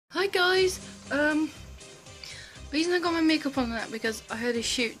Hi guys, reason I got my makeup on that because I had a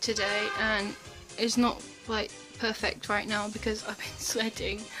shoot today and it's not like perfect right now because I've been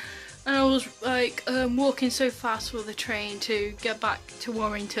sweating and I was like walking so fast with the train to get back to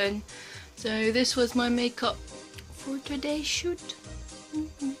Warrington. So this was my makeup for today's shoot.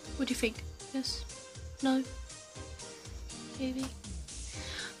 What do you think? Yes? No? Maybe?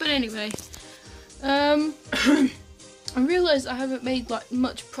 But anyway, I realised I haven't made like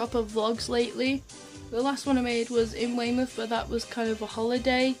much proper vlogs lately. The last one I made was in Weymouth, but that was kind of a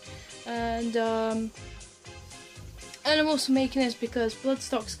holiday, and I'm also making this because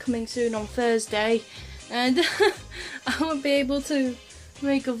Bloodstock's coming soon on Thursday, and I won't be able to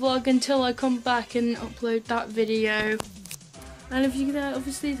make a vlog until I come back and upload that video. And if you can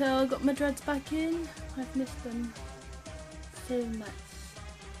obviously tell, I got my dreads back in. I've missed them so much.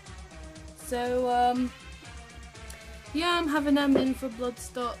 So yeah, I'm having them in for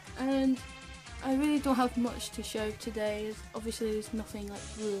Bloodstock, and I really don't have much to show today. Obviously there's nothing like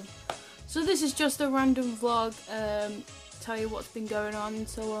real. So this is just a random vlog, tell you what's been going on and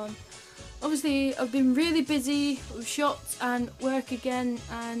so on. Obviously I've been really busy with shots and work again,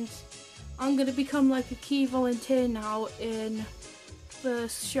 and I'm going to become like a key volunteer now in the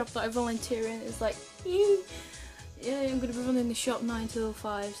shop that I volunteer in. It's like, yeah, I'm going to be running the shop 9 till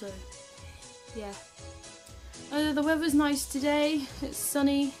 5, so yeah. The weather's nice today, it's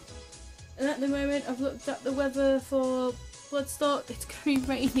sunny, and at the moment I've looked at the weather for Bloodstock. It's going to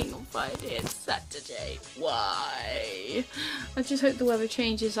be raining on Friday and Saturday. Why? I just hope the weather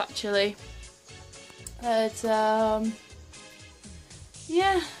changes actually. But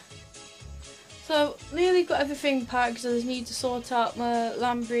yeah, so nearly got everything packed, so I just need to sort out my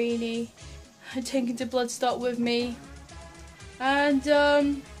Lamborghini and take it to Bloodstock with me, and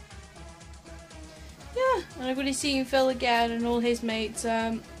yeah, and I've already seen Phil again and all his mates.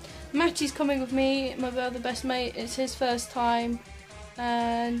 Matty's coming with me, my other best mate. It's his first time,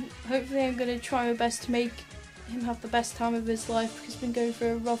 and hopefully I'm going to try my best to make him have the best time of his life because he's been going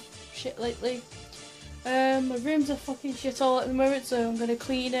through a rough shit lately. My room's a fucking shithole at the moment, so I'm going to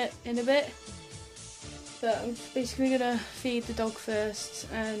clean it in a bit. But I'm basically going to feed the dog first,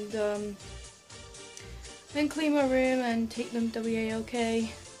 and then clean my room and take them WALK.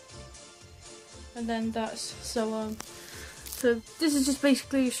 And then that's so on. So this is just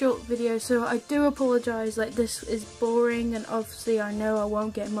basically a short video, so I do apologise, like this is boring, and obviously I know I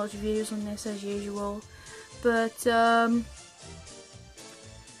won't get much views on this as usual, but yeah,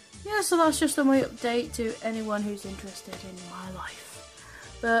 so that's just a my update to anyone who's interested in my life.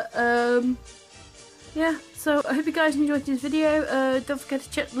 But yeah, so I hope you guys enjoyed this video. Don't forget to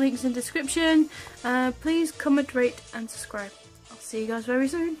check the links in the description. Please comment, rate and subscribe. I'll see you guys very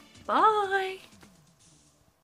soon. Bye!